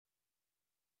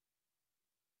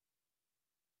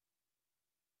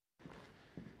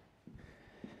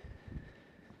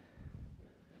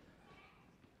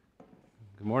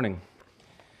Good morning.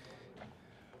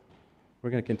 We're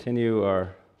going to continue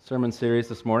our sermon series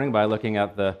this morning by looking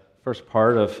at the first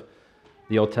part of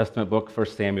the Old Testament book, 1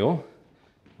 Samuel.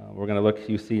 We're going to look,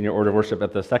 you see in your order of worship,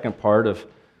 at the second part of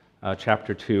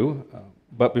chapter 2.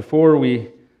 But before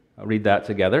we read that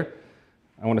together,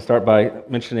 I want to start by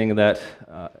mentioning that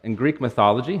in Greek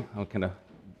mythology, I'll kind of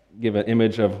give an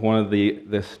image of one of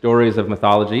the stories of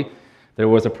mythology. There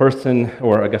was a person,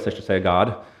 or I guess I should say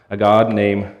a god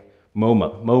named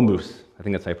Momus. I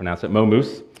think that's how you pronounce it,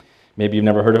 Momus. Maybe you've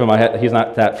never heard of him. He's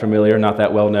not that familiar, not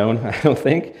that well known, I don't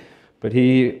think. But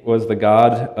he was the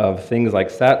god of things like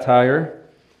satire,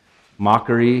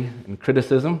 mockery, and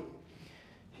criticism.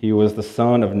 He was the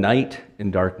son of night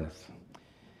and darkness.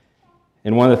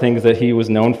 And one of the things that he was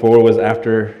known for was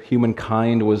after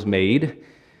humankind was made,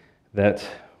 that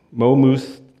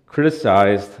Momus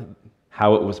criticized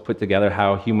how it was put together,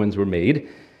 how humans were made,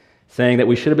 saying that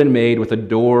we should have been made with a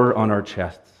door on our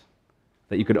chests,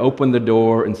 that you could open the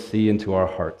door and see into our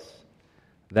hearts.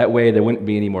 That way there wouldn't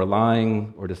be any more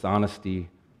lying or dishonesty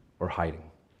or hiding.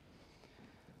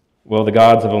 Well, the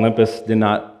gods of Olympus did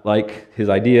not like his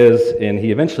ideas, and he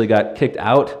eventually got kicked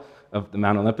out of the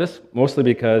Mount Olympus, mostly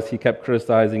because he kept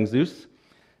criticizing Zeus,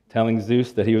 telling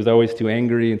Zeus that he was always too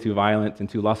angry and too violent and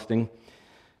too lusting.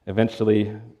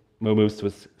 Eventually, Momus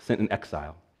was sent in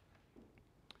exile.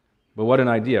 But what an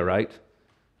idea, right?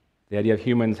 The idea of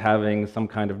humans having some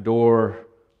kind of door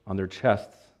on their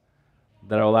chests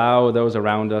that allow those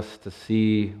around us to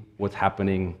see what's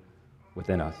happening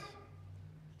within us.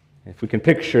 If we can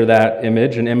picture that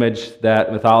image, an image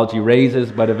that mythology raises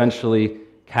but eventually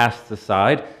casts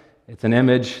aside, it's an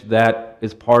image that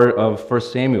is part of 1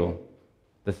 Samuel,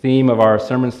 the theme of our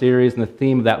sermon series and the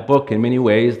theme of that book in many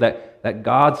ways, that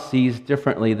God sees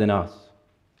differently than us.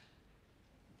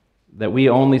 That we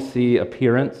only see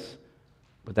appearance,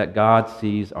 but that God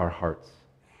sees our hearts.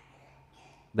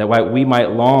 That we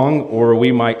might long or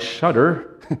we might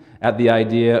shudder at the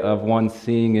idea of one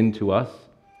seeing into us.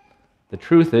 The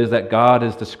truth is that God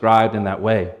is described in that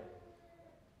way,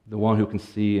 the one who can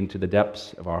see into the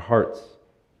depths of our hearts,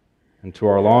 into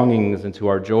our longings, into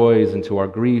our joys, into our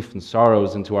grief and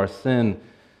sorrows, into our sin,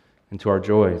 into our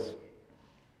joys.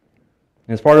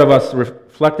 And as part of us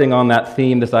reflecting on that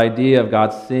theme, this idea of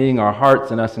God seeing our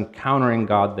hearts and us encountering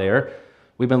God there,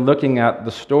 we've been looking at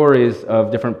the stories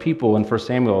of different people in 1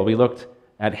 Samuel. We looked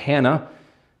at Hannah,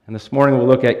 and this morning we'll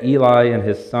look at Eli and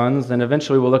his sons, and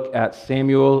eventually we'll look at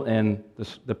Samuel and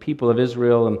the people of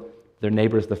Israel and their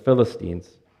neighbors, the Philistines.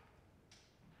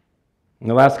 In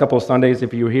the last couple of Sundays,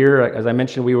 if you were here, as I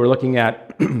mentioned, we were looking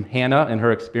at Hannah and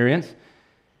her experience.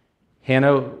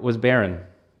 Hannah was barren.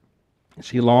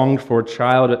 She longed for a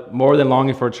child, more than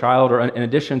longing for a child, or in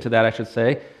addition to that, I should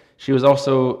say, she was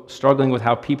also struggling with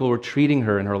how people were treating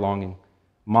her in her longing,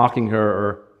 mocking her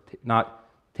or not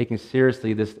taking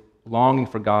seriously this longing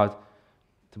for God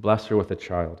to bless her with a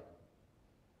child.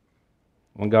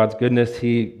 In God's goodness,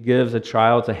 He gives a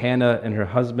child to Hannah and her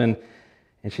husband,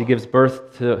 and she gives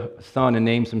birth to a son and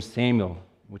names him Samuel,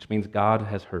 which means God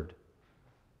has heard.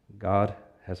 God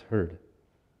has heard.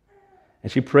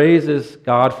 And she praises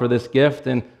God for this gift.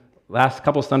 And last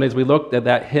couple Sundays we looked at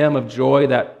that hymn of joy,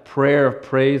 that prayer of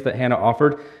praise that Hannah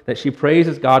offered, that she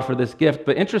praises God for this gift.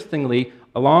 But interestingly,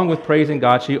 along with praising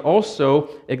God, she also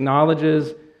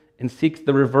acknowledges and seeks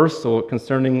the reversal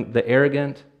concerning the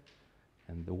arrogant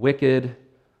and the wicked,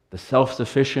 the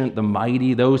self-sufficient, the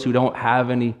mighty, those who don't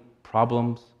have any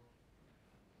problems.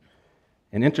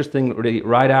 And interestingly,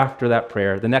 right after that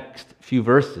prayer, the next few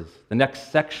verses, the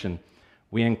next section,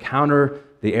 we encounter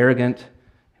the arrogant,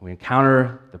 and we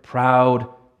encounter the proud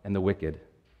and the wicked.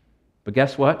 But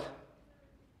guess what?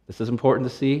 This is important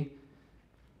to see.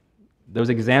 Those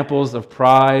examples of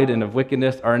pride and of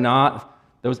wickedness are not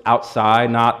those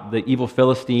outside, not the evil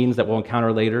Philistines that we'll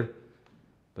encounter later,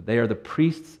 but they are the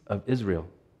priests of Israel.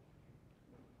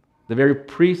 The very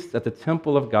priests at the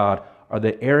temple of God are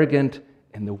the arrogant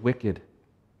and the wicked,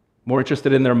 more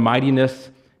interested in their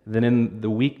mightiness than in the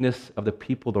weakness of the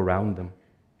people around them.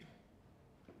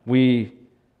 We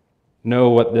know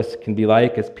what this can be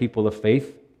like as people of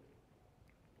faith.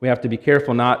 We have to be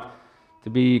careful not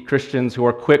to be Christians who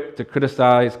are quick to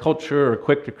criticize culture or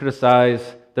quick to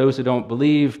criticize those who don't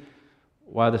believe,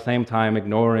 while at the same time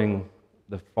ignoring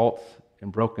the faults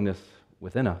and brokenness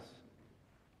within us.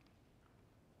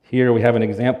 Here we have an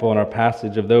example in our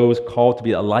passage of those called to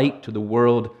be a light to the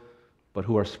world, but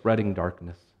who are spreading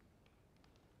darkness.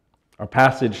 Our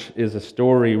passage is a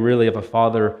story really of a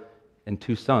father and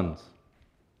two sons,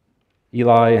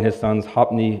 Eli and his sons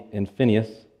Hophni and Phinehas.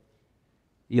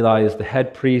 Eli is the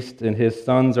head priest, and his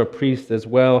sons are priests as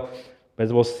well, But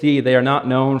as we'll see, they are not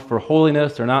known for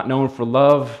holiness, they're not known for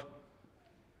love.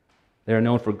 They are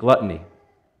known for gluttony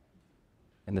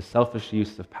and the selfish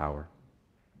use of power.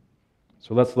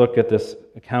 So let's look at this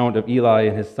account of Eli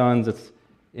and his sons. It's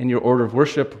in your order of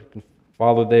worship. You can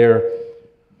follow there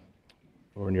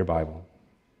or in your Bible.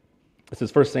 This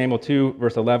is 1 Samuel 2,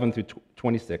 verse 11 through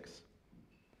 26.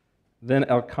 Then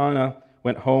Elkanah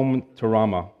went home to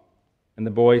Ramah, and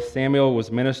the boy Samuel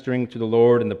was ministering to the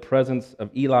Lord in the presence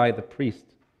of Eli the priest.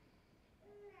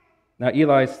 Now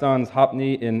Eli's sons,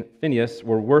 Hophni and Phinehas,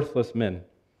 were worthless men.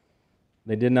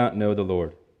 They did not know the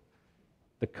Lord.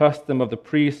 The custom of the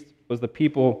priest was with the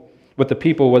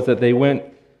people was that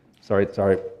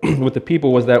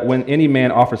when any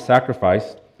man offered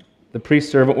sacrifice, the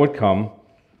priest servant would come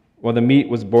while the meat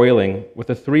was boiling with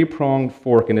a three-pronged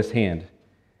fork in his hand,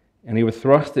 and he would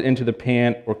thrust it into the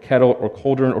pan or kettle or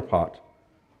cauldron or pot.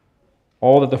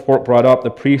 All that the fork brought up,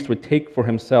 the priest would take for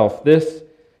himself. This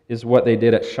is what they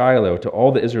did at Shiloh to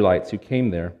all the Israelites who came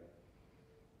there.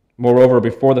 Moreover,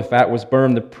 before the fat was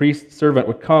burned, the priest's servant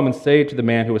would come and say to the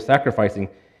man who was sacrificing,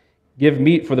 "Give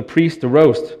meat for the priest to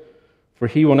roast, for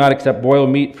he will not accept boiled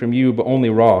meat from you, but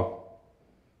only raw."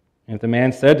 And if the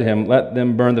man said to him, "Let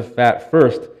them burn the fat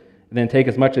first, and then take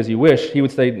as much as you wish," he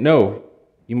would say, "No,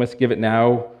 you must give it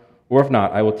now, or if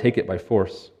not, I will take it by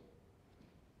force."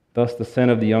 Thus the sin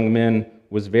of the young men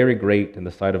was very great in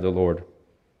the sight of the Lord,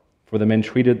 for the men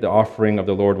treated the offering of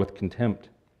the Lord with contempt.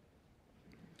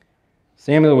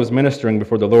 Samuel was ministering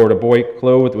before the Lord, a boy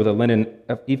clothed with a linen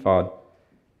ephod,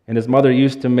 and his mother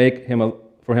used to make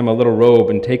for him a little robe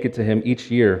and take it to him each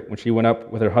year when she went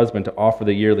up with her husband to offer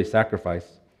the yearly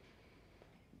sacrifice.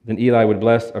 Then Eli would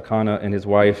bless Elkanah and his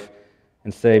wife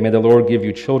and say, "May the Lord give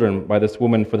you children by this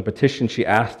woman for the petition she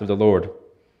asked of the Lord."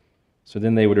 So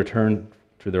then they would return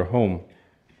to their home.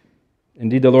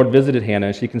 Indeed, the Lord visited Hannah,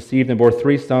 and she conceived and bore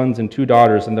 3 sons and 2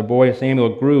 daughters, and the boy Samuel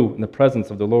grew in the presence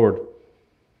of the Lord.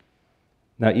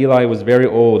 Now Eli was very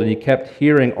old, and he kept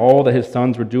hearing all that his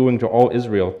sons were doing to all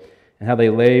Israel, and how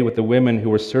they lay with the women who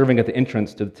were serving at the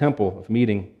entrance to the temple of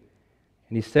meeting.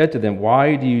 And he said to them,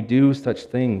 "Why do you do such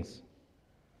things?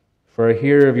 For I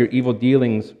hear of your evil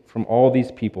dealings from all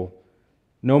these people.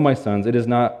 No, my sons, it is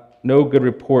no good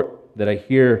report that I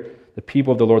hear the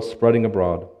people of the Lord spreading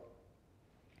abroad.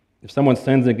 If someone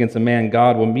sins against a man,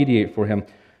 God will mediate for him.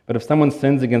 But if someone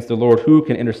sins against the Lord, who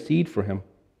can intercede for him?"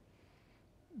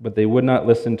 But they would not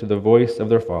listen to the voice of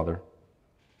their father,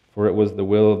 for it was the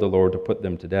will of the Lord to put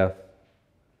them to death.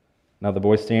 Now the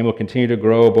boy Samuel continued to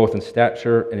grow both in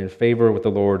stature and in favor with the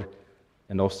Lord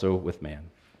and also with man.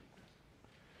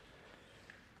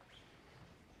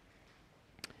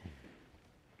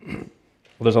 Well,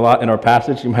 there's a lot in our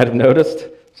passage, you might have noticed.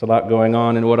 There's a lot going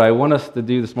on. And what I want us to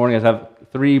do this morning is have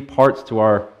 3 parts to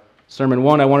our sermon.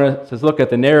 One, I want us to look at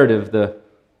the narrative, the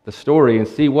story, and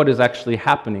see what is actually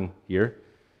happening here.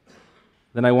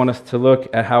 Then I want us to look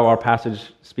at how our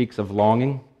passage speaks of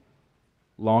longing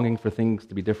for things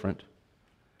to be different,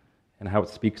 and how it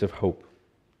speaks of hope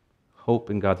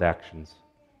in God's actions.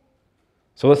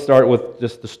 So let's start with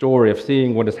just the story of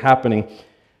seeing what is happening.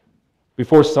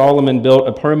 Before Solomon built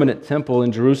a permanent temple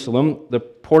in Jerusalem, the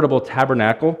portable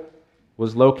tabernacle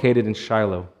was located in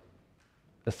Shiloh,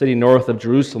 a city north of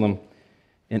Jerusalem,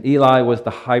 and Eli was the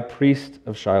high priest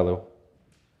of Shiloh.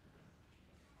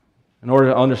 In order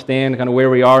to understand kind of where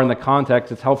we are in the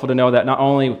context, it's helpful to know that not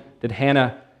only did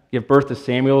Hannah give birth to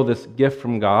Samuel, this gift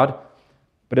from God,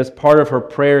 but as part of her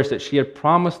prayers that she had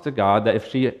promised to God that if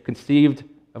she conceived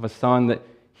of a son, that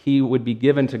he would be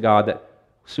given to God, that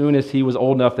soon as he was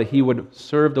old enough that he would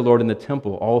serve the Lord in the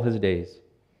temple all his days.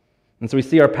 And so we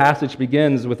see our passage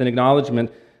begins with an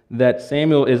acknowledgement that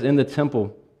Samuel is in the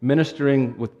temple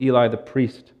ministering with Eli the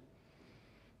priest.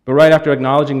 But right after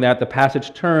acknowledging that, the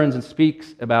passage turns and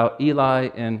speaks about Eli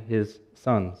and his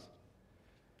sons.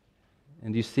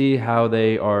 And you see how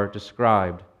they are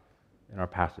described in our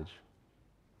passage.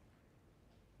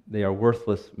 They are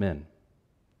worthless men.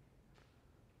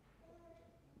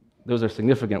 Those are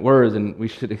significant words, and we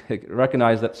should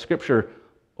recognize that Scripture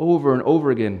over and over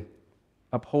again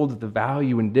upholds the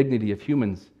value and dignity of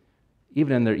humans,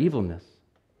 even in their evilness.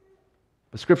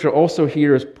 But Scripture also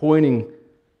here is pointing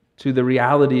to the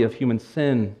reality of human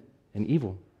sin and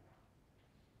evil,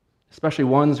 especially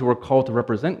ones who are called to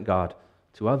represent God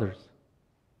to others.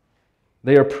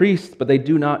 They are priests, but they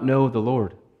do not know the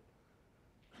Lord.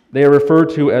 They are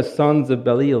referred to as sons of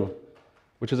Belial,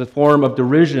 which is a form of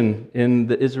derision in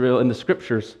the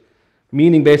Scriptures,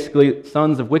 meaning basically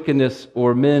sons of wickedness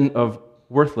or men of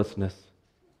worthlessness.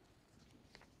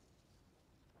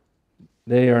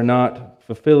 They are not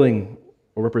fulfilling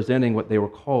or representing what they were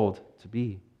called to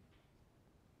be.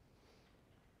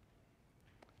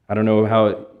 I don't know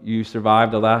how you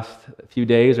survived the last few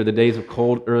days or the days of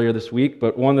cold earlier this week,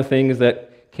 but one of the things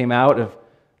that came out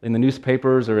in the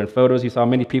newspapers or in photos, you saw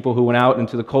many people who went out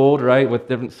into the cold, right, with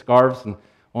different scarves and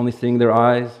only seeing their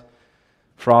eyes,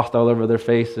 frost all over their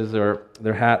faces or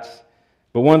their hats.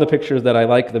 But one of the pictures that I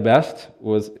like the best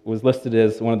was listed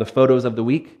as one of the photos of the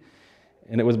week,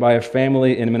 and it was by a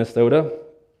family in Minnesota.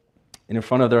 And in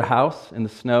front of their house in the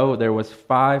snow, there was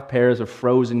 5 pairs of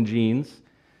frozen jeans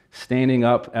standing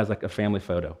up as like a family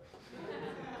photo.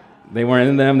 They weren't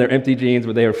in them, they're empty jeans,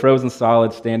 but they were frozen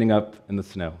solid standing up in the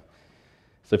snow.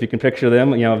 So if you can picture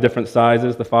them, of different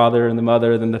sizes, the father and the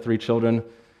mother, then the 3 children,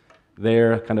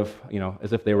 they're kind of,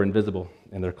 as if they were invisible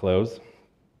in their clothes.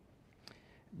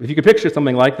 If you could picture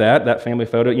something like that family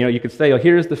photo, you could say,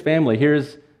 here's the family,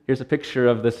 here's a picture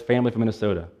of this family from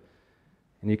Minnesota.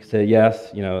 And you could say,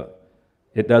 yes,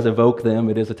 it does evoke them,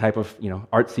 it is a type of,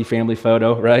 artsy family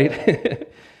photo, right?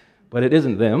 But it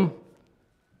isn't them,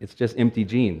 it's just empty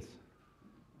jeans,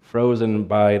 frozen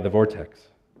by the vortex.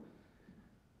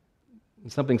 And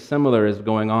something similar is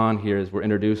going on here as we're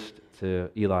introduced to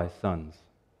Eli's sons.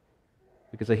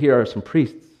 Because here are some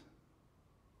priests.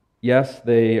 Yes,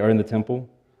 they are in the temple.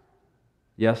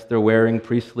 Yes, they're wearing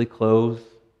priestly clothes.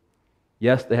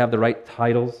 Yes, they have the right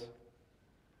titles.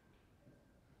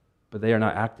 But they are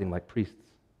not acting like priests.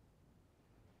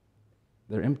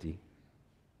 They're empty.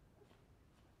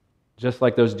 Just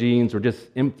like those jeans were just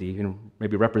empty,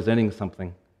 maybe representing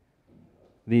something.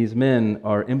 These men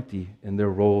are empty in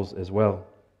their roles as well.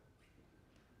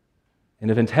 And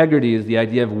if integrity is the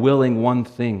idea of willing one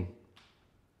thing,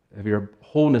 of your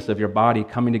wholeness of your body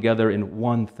coming together in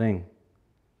one thing,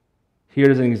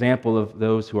 here's an example of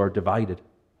those who are divided.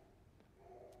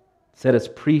 Set as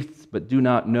priests but do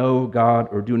not know God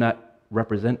or do not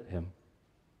represent Him,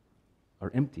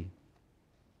 are empty.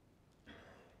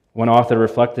 One author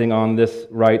reflecting on this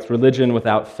writes, religion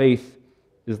without faith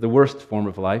is the worst form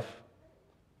of life.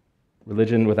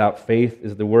 Religion without faith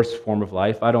is the worst form of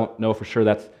life. I don't know for sure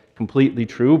that's completely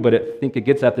true, but I think it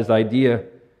gets at this idea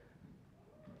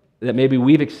that maybe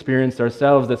we've experienced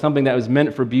ourselves, that something that was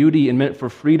meant for beauty and meant for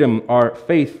freedom, our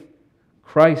faith,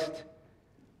 Christ,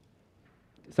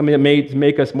 something that made to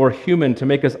make us more human, to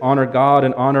make us honor God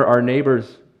and honor our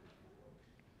neighbors.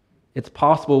 It's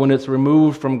possible when it's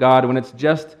removed from God, when it's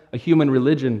just a human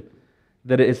religion,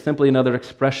 that it is simply another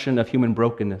expression of human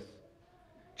brokenness.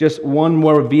 Just one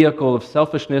more vehicle of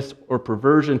selfishness or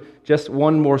perversion, just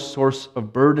one more source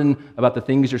of burden about the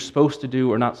things you're supposed to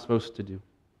do or not supposed to do.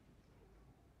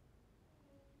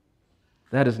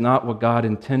 That is not what God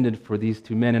intended for these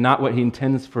 2 men, and not what He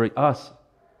intends for us.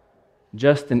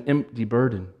 Just an empty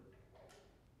burden.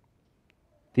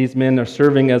 These men are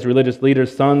serving as religious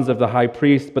leaders, sons of the high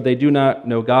priest, but they do not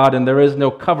know God, and there is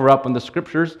no cover-up in the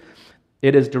Scriptures.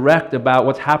 It is direct about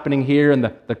what's happening here in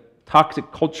the toxic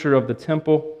culture of the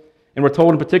temple. And we're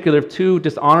told in particular of 2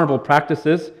 dishonorable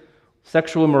practices,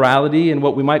 sexual immorality and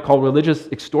what we might call religious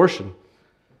extortion.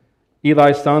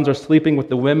 Eli's sons are sleeping with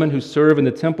the women who serve in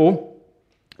the temple.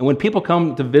 And when people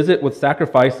come to visit with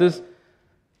sacrifices,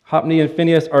 Hophni and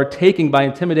Phinehas are taking by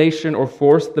intimidation or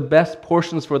force the best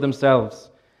portions for themselves,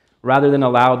 rather than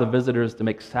allow the visitors to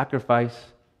make sacrifice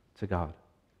to God.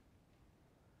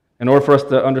 In order for us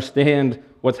to understand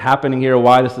what's happening here,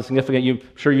 why this is significant, I'm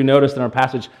sure you noticed in our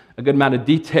passage a good amount of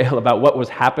detail about what was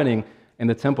happening in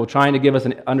the temple, trying to give us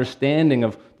an understanding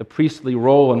of the priestly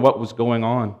role and what was going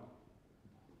on.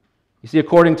 You see,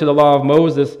 according to the law of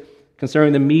Moses,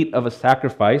 concerning the meat of a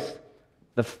sacrifice,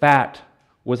 the fat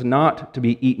was not to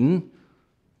be eaten,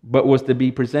 but was to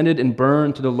be presented and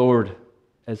burned to the Lord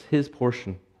as His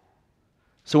portion.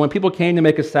 So when people came to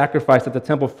make a sacrifice at the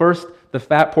temple, first the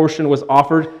fat portion was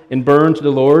offered and burned to the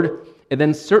Lord, and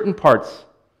then certain parts,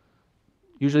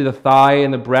 usually the thigh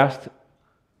and the breast,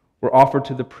 were offered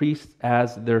to the priests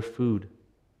as their food.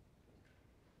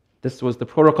 This was the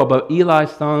protocol, but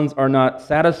Eli's sons are not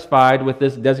satisfied with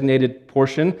this designated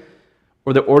portion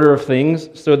or the order of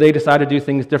things, so they decide to do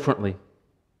things differently.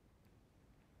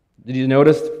 Did you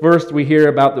notice? First, we hear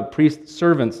about the priest's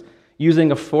servants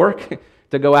using a fork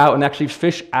to go out and actually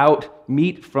fish out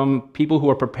meat from people who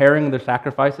are preparing their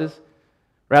sacrifices.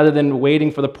 Rather than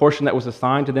waiting for the portion that was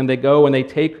assigned to them, they go and they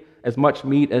take as much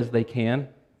meat as they can.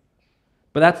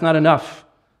 But that's not enough.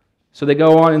 So they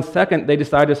go on, and second, they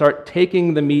decide to start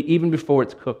taking the meat even before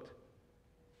it's cooked.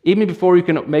 Even before you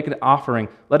can make an offering,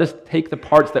 let us take the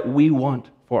parts that we want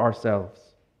for ourselves.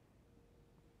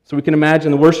 So we can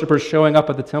imagine the worshipers showing up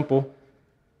at the temple,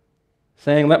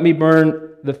 saying, let me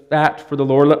burn the fat for the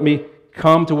Lord, let me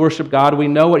come to worship God. We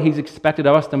know what He's expected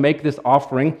of us to make this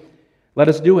offering. Let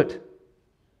us do it.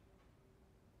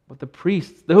 But the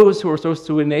priests, those who are supposed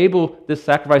to enable this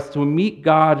sacrifice, to meet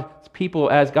God's people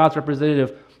as God's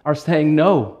representative, are saying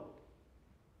no.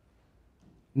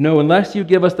 No, unless you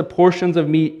give us the portions of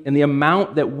meat in the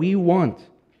amount that we want,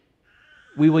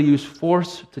 we will use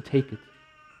force to take it.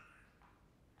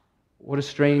 What a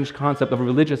strange concept of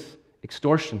religious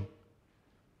extortion.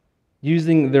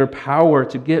 Using their power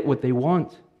to get what they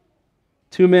want.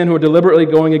 Two men who are deliberately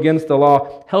going against the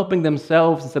law, helping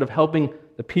themselves instead of helping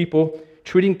the people,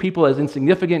 treating people as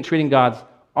insignificant, treating God's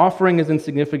offering as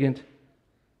insignificant,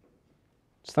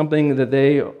 something that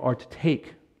they are to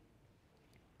take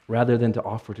rather than to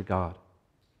offer to God.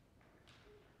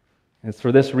 And it's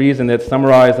for this reason that's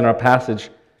summarized in our passage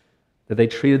that they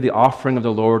treated the offering of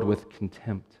the Lord with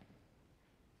contempt.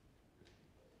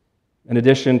 In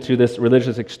addition to this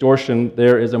religious extortion,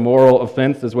 there is a moral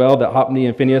offense as well, that Hophni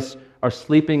and Phinehas are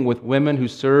sleeping with women who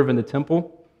serve in the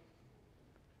temple.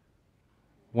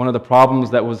 One of the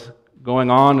problems that was going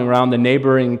on around the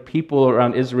neighboring people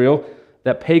around Israel,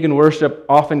 that pagan worship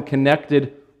often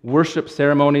connected worship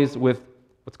ceremonies with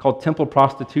what's called temple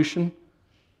prostitution.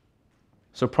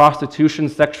 So prostitution,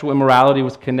 sexual immorality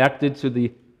was connected to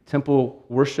the temple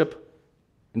worship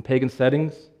in pagan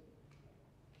settings.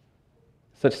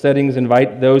 Such settings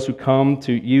invite those who come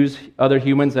to use other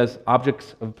humans as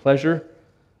objects of pleasure.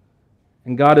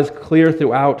 And God is clear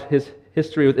throughout His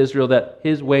history with Israel that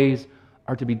His ways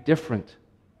are to be different.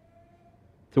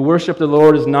 To worship the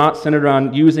Lord is not centered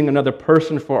on using another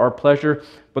person for our pleasure,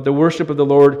 but the worship of the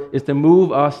Lord is to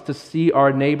move us to see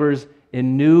our neighbors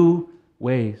in new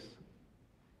ways,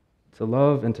 to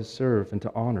love and to serve and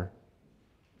to honor.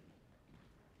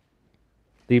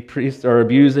 The priests are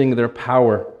abusing their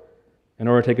power in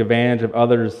order to take advantage of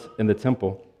others in the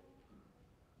temple.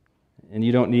 And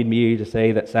you don't need me to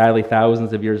say that sadly,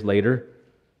 thousands of years later,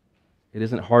 it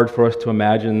isn't hard for us to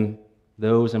imagine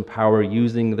those in power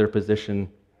using their position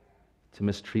to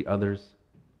mistreat others,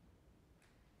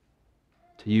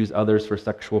 to use others for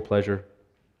sexual pleasure.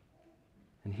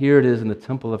 And here it is in the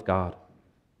temple of God,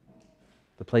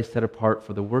 the place set apart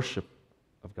for the worship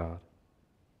of God.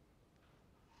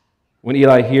 When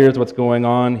Eli hears what's going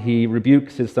on, he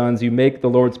rebukes his sons. You make the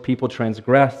Lord's people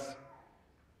transgress.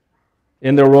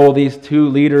 In their role, these two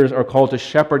leaders are called to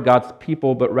shepherd God's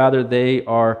people, but rather they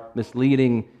are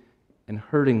misleading and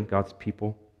hurting God's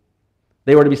people.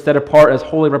 They were to be set apart as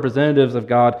holy representatives of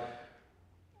God.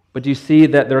 But do you see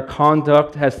that their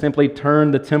conduct has simply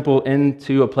turned the temple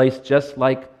into a place just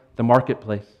like the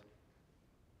marketplace,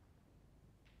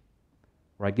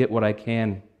 where I get what I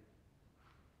can?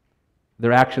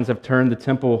 Their actions have turned the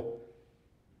temple,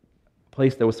 a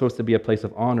place that was supposed to be a place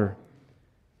of honor,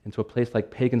 into a place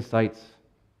like pagan sites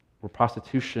where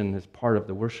prostitution is part of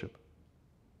the worship.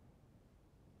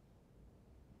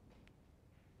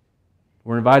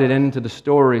 We're invited into the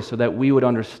story so that we would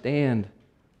understand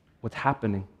what's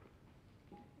happening.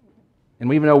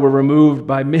 And even though we're removed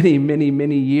by many, many,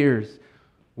 many years,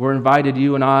 we're invited,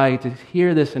 you and I, to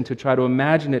hear this and to try to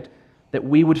imagine it, that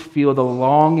we would feel the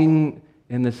longing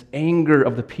and this anger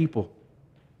of the people.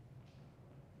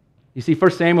 You see,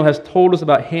 1 Samuel has told us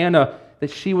about Hannah,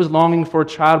 that she was longing for a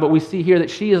child, but we see here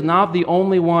that she is not the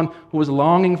only one who was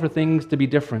longing for things to be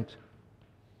different.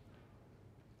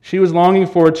 She was longing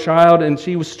for a child, and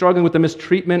she was struggling with the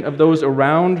mistreatment of those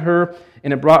around her,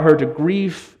 and it brought her to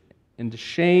grief and to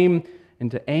shame and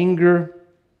to anger,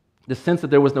 the sense that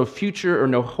there was no future or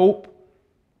no hope.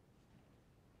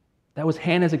 That was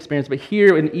Hannah's experience. But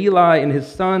here in Eli and his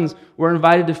sons, we're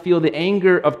invited to feel the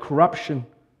anger of corruption,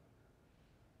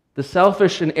 the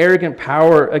selfish and arrogant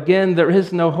power. Again, there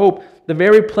is no hope. The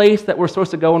very place that we're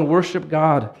supposed to go and worship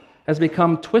God has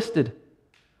become twisted,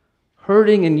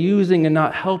 hurting and using and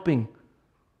not helping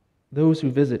those who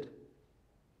visit.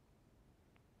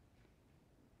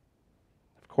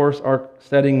 Of course, our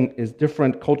setting is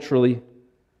different culturally,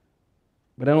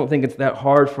 but I don't think it's that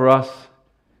hard for us,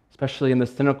 especially in the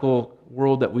cynical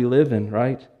world that we live in,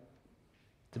 right?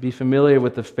 To be familiar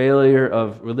with the failure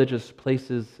of religious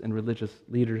places and religious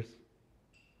leaders.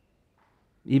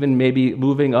 Even maybe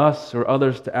moving us or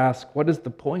others to ask, what is the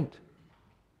point?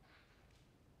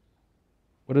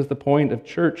 What is the point of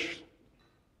church?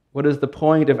 What is the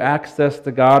point of access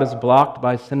to God is blocked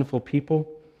by sinful people?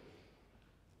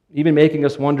 Even making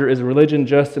us wonder, is religion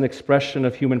just an expression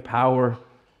of human power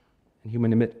and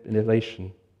human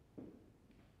manipulation?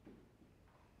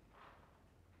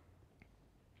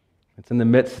 It's in the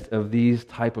midst of these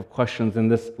type of questions and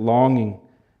this longing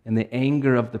and the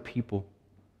anger of the people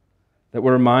that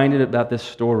we're reminded about this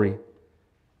story.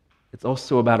 It's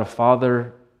also about a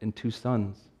father and two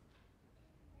sons.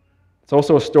 It's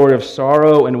also a story of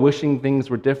sorrow and wishing things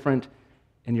were different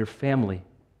in your family.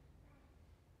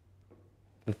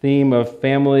 The theme of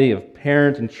family, of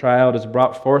parent and child is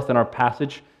brought forth in our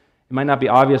passage. It might not be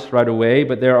obvious right away,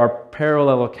 but there are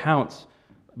parallel accounts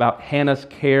about Hannah's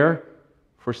care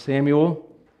for Samuel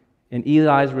and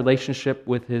Eli's relationship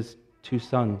with his two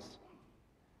sons.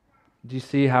 Do you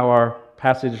see how our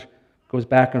passage goes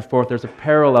back and forth? There's a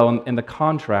parallel in the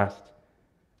contrast.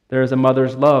 There is a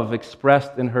mother's love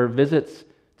expressed in her visits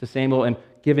to Samuel and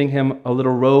giving him a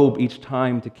little robe each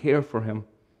time to care for him,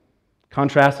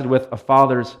 contrasted with a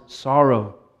father's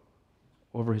sorrow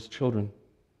over his children.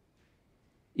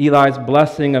 Eli's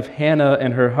blessing of Hannah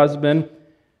and her husband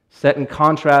set in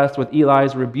contrast with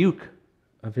Eli's rebuke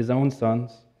of his own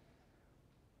sons.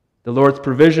 The Lord's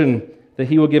provision that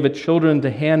he will give children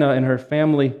to Hannah and her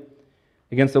family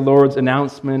against the Lord's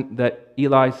announcement that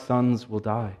Eli's sons will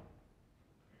die.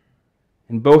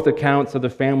 And both accounts of the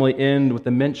family end with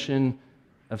the mention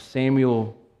of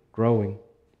Samuel growing.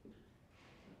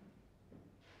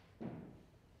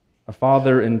 A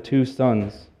father and two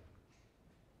sons.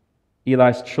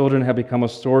 Eli's children have become a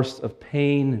source of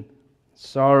pain,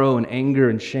 sorrow, and anger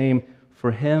and shame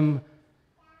for him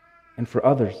and for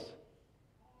others.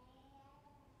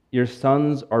 Your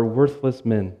sons are worthless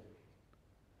men.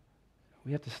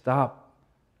 We have to stop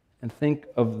and think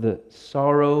of the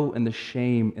sorrow and the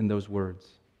shame in those words.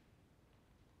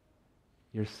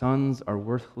 Your sons are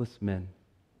worthless men.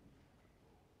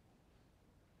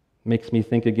 Makes me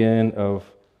think again of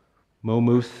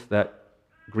Momus, that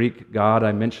Greek god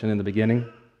I mentioned in the beginning.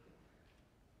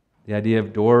 The idea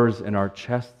of doors in our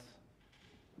chests.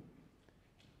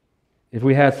 If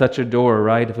we had such a door,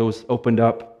 right, if it was opened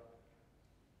up,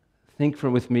 think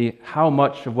with me how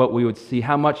much of what we would see,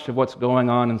 how much of what's going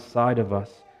on inside of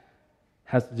us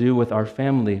has to do with our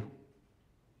family,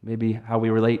 maybe how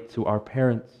we relate to our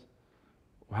parents,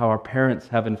 or how our parents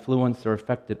have influenced or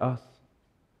affected us.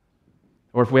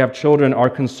 Or if we have children, our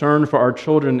concern for our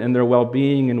children and their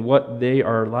well-being and what they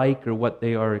are like or what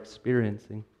they are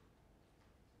experiencing.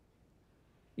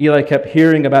 Eli kept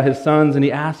hearing about his sons, and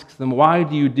he asks them, "Why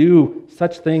do you do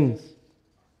such things?"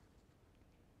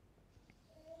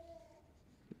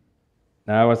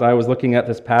 Now, as I was looking at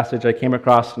this passage, I came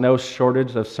across no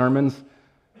shortage of sermons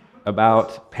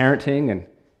about parenting and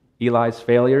Eli's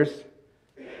failures.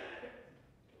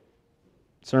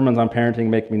 Sermons on parenting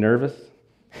make me nervous.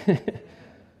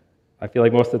 I feel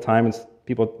like most of the time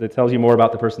it tells you more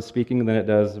about the person speaking than it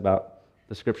does about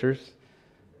the Scriptures.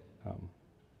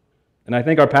 And I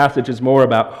think our passage is more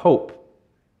about hope,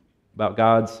 about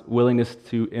God's willingness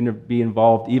to be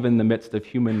involved even in the midst of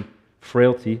human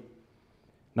frailty.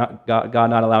 God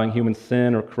not allowing human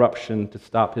sin or corruption to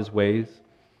stop his ways.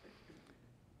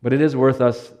 But it is worth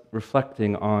us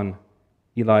reflecting on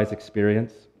Eli's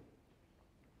experience.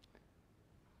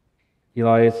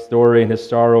 Eli's story and his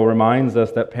sorrow reminds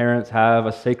us that parents have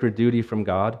a sacred duty from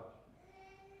God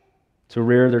to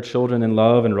rear their children in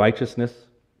love and righteousness,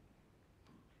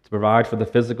 to provide for the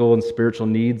physical and spiritual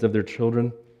needs of their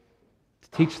children,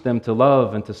 to teach them to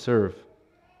love and to serve,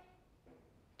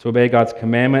 to obey God's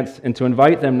commandments, and to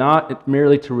invite them not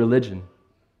merely to religion,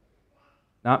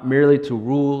 not merely to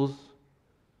rules,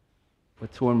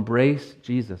 but to embrace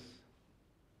Jesus,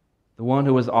 the one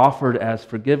who was offered as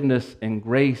forgiveness and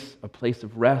grace, a place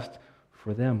of rest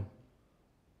for them.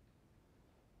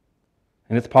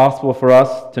 And it's possible for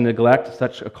us to neglect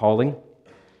such a calling.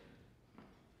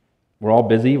 We're all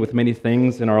busy with many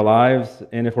things in our lives,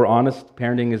 and if we're honest,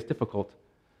 parenting is difficult.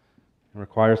 It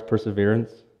requires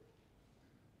perseverance.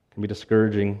 It can be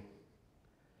discouraging.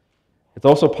 It's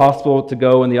also possible to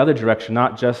go in the other direction,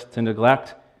 not just to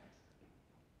neglect,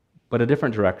 but a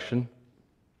different direction.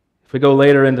 If we go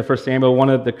later into 1 Samuel, one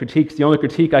of the critiques, the only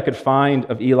critique I could find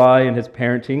of Eli and his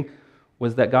parenting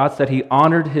was that God said he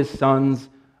honored his sons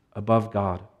above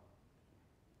God.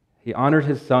 He honored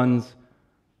his sons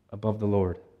above the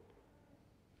Lord.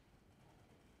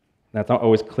 Now, it's not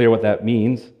always clear what that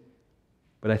means,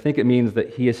 but I think it means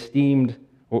that he esteemed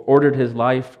or ordered his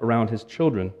life around his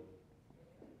children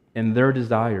and their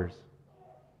desires,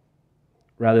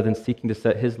 rather than seeking to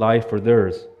set his life or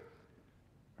theirs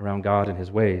around God and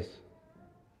his ways.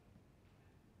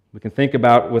 We can think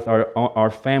about with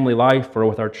our family life or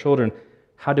with our children,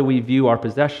 how do we view our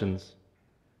possessions?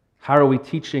 How are we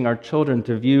teaching our children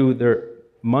to view their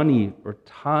money or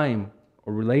time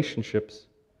or relationships?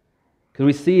 Because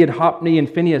we see in Hophni and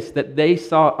Phinehas that they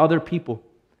saw other people.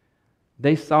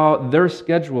 They saw their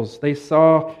schedules. They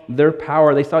saw their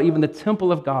power. They saw even the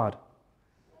temple of God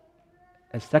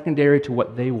as secondary to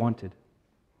what they wanted.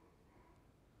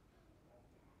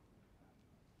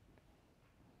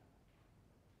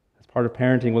 Part of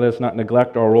parenting, let us not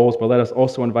neglect our roles, but let us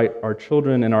also invite our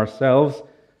children and ourselves,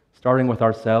 starting with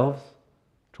ourselves,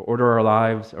 to order our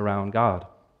lives around God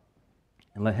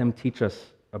and let Him teach us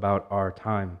about our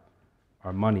time,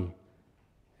 our money,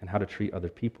 and how to treat other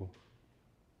people.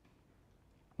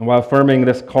 And while affirming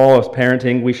this call of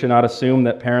parenting, we should not assume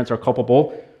that parents are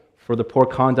culpable for the poor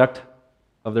conduct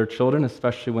of their children,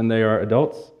 especially when they are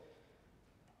adults.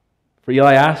 For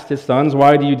Eli asked his sons,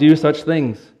 "Why do you do such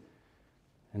things?"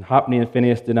 And Hophni and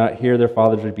Phinehas did not hear their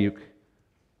father's rebuke,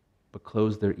 but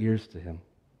closed their ears to him.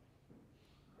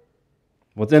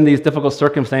 Well, it's in these difficult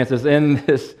circumstances, in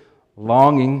this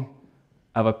longing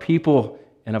of a people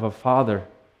and of a father,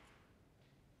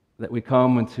 that we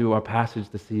come into our passage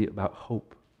to see about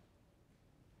hope.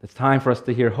 It's time for us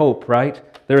to hear hope, right?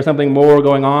 There is something more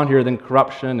going on here than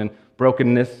corruption and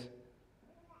brokenness.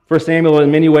 1 Samuel,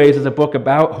 in many ways, is a book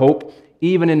about hope.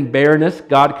 Even in barrenness,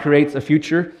 God creates a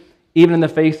future. Even in the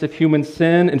face of human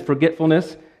sin and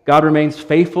forgetfulness, God remains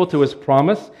faithful to His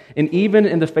promise. And even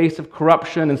in the face of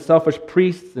corruption and selfish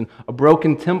priests and a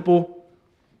broken temple,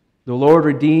 the Lord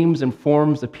redeems and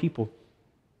forms a people.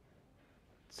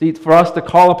 See, for us to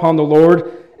call upon the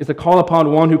Lord is to call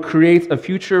upon one who creates a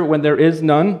future when there is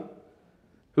none,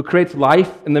 who creates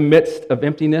life in the midst of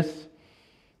emptiness,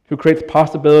 who creates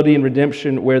possibility and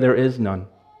redemption where there is none.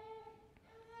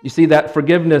 You see, that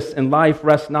forgiveness and life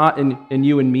rests not in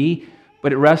you and me,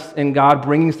 but it rests in God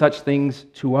bringing such things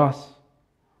to us.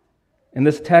 In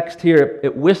this text here,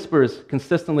 it whispers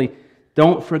consistently,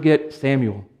 don't forget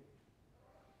Samuel.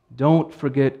 Don't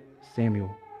forget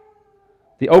Samuel.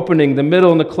 The opening, the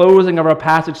middle, and the closing of our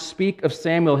passage speak of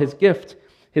Samuel, his gift,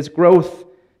 his growth,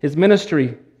 his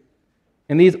ministry.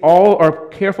 And these all are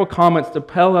careful comments to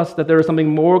tell us that there is something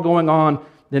more going on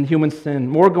than human sin,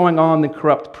 more going on than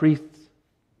corrupt priests.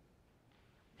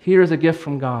 Here is a gift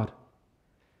from God.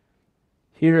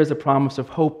 Here is a promise of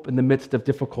hope in the midst of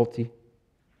difficulty.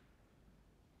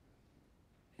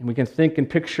 And we can think and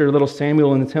picture little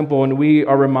Samuel in the temple, and we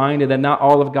are reminded that not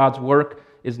all of God's work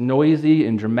is noisy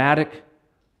and dramatic.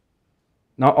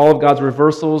 Not all of God's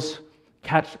reversals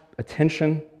catch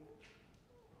attention.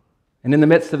 And in the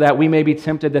midst of that, we may be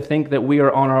tempted to think that we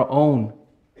are on our own,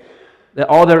 that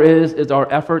all there is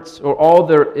our efforts, or all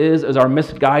there is our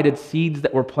misguided seeds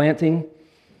that we're planting,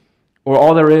 or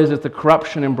all there is the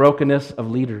corruption and brokenness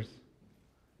of leaders.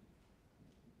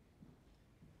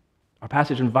 Our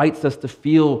passage invites us to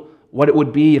feel what it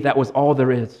would be if that was all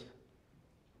there is.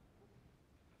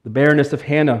 The barrenness of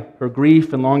Hannah, her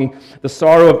grief and longing, the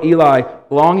sorrow of Eli,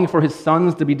 longing for his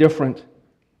sons to be different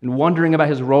and wondering about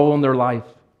his role in their life.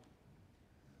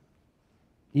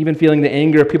 Even feeling the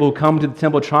anger of people who come to the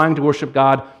temple trying to worship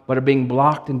God but are being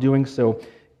blocked in doing so.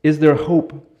 Is there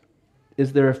hope?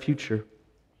 Is there a future?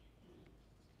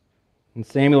 And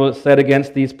Samuel, set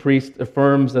against these priests,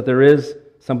 affirms that there is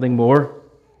something more.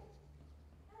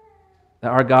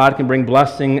 That our God can bring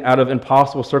blessing out of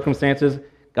impossible circumstances.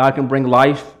 God can bring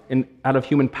life out of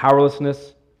human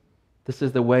powerlessness. This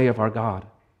is the way of our God.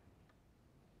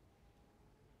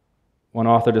 One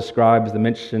author describes the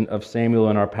mention of Samuel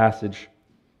in our passage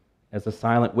as a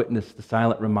silent witness, the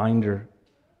silent reminder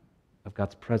of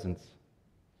God's presence.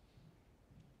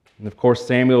 And of course,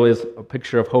 Samuel is a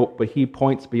picture of hope, but he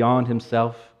points beyond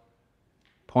himself,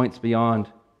 points beyond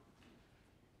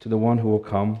to the one who will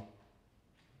come.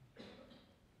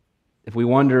 If we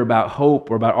wonder about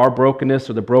hope or about our brokenness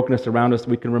or the brokenness around us,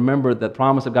 we can remember the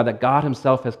promise of God that God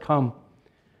Himself has come,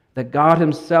 that God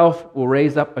Himself will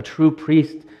raise up a true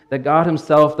priest, that God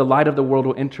Himself, the light of the world,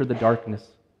 will enter the darkness.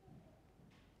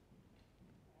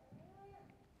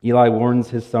 Eli warns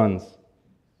his sons,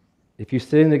 if you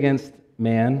sin against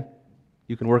man,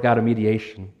 you can work out a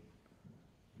mediation.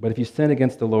 But if you sin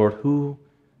against the Lord, who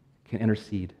can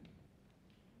intercede?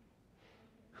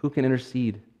 Who can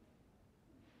intercede?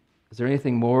 Is there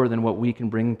anything more than what we can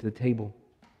bring to the table?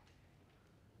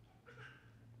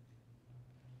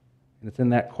 And it's in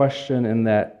that question and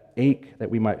that ache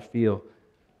that we might feel,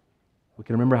 we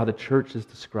can remember how the church is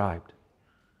described.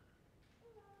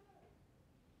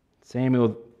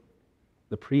 Samuel,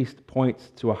 the priest, points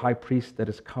to a high priest that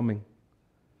is coming.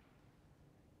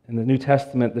 In the New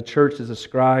Testament, the church is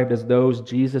described as those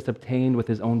Jesus obtained with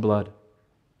His own blood.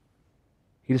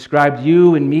 He described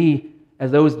you and me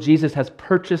as those Jesus has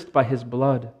purchased by His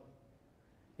blood.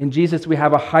 In Jesus, we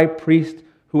have a high priest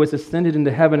who has ascended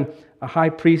into heaven, a high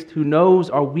priest who knows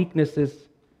our weaknesses,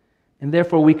 and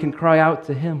therefore we can cry out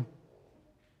to Him.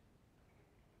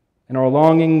 In our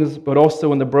longings, but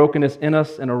also in the brokenness in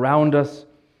us and around us,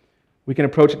 we can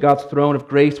approach God's throne of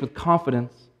grace with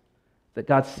confidence that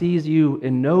God sees you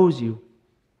and knows you,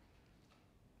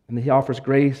 and that He offers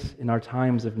grace in our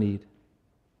times of need.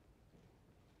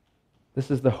 This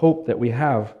is the hope that we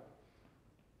have.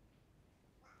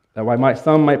 That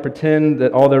some might pretend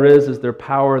that all there is their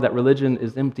power, that religion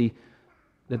is empty,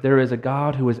 that there is a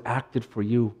God who has acted for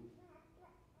you.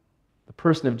 The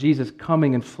person of Jesus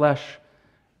coming in flesh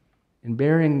and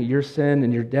bearing your sin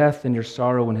and your death and your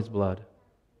sorrow in his blood.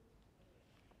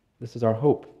 This is our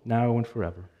hope, now and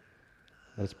forever.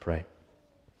 Let us pray.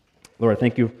 Lord, I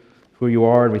thank you for who you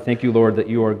are, and we thank you, Lord, that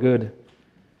you are good.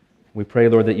 We pray,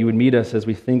 Lord, that you would meet us as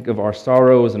we think of our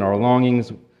sorrows and our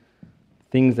longings,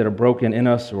 things that are broken in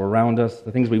us or around us,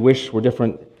 the things we wish were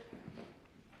different.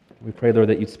 We pray, Lord,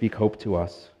 that you'd speak hope to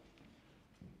us,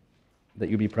 that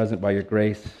you'd be present by your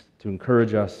grace to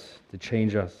encourage us, to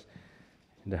change us,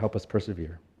 and to help us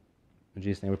persevere. In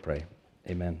Jesus' name we pray.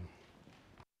 Amen.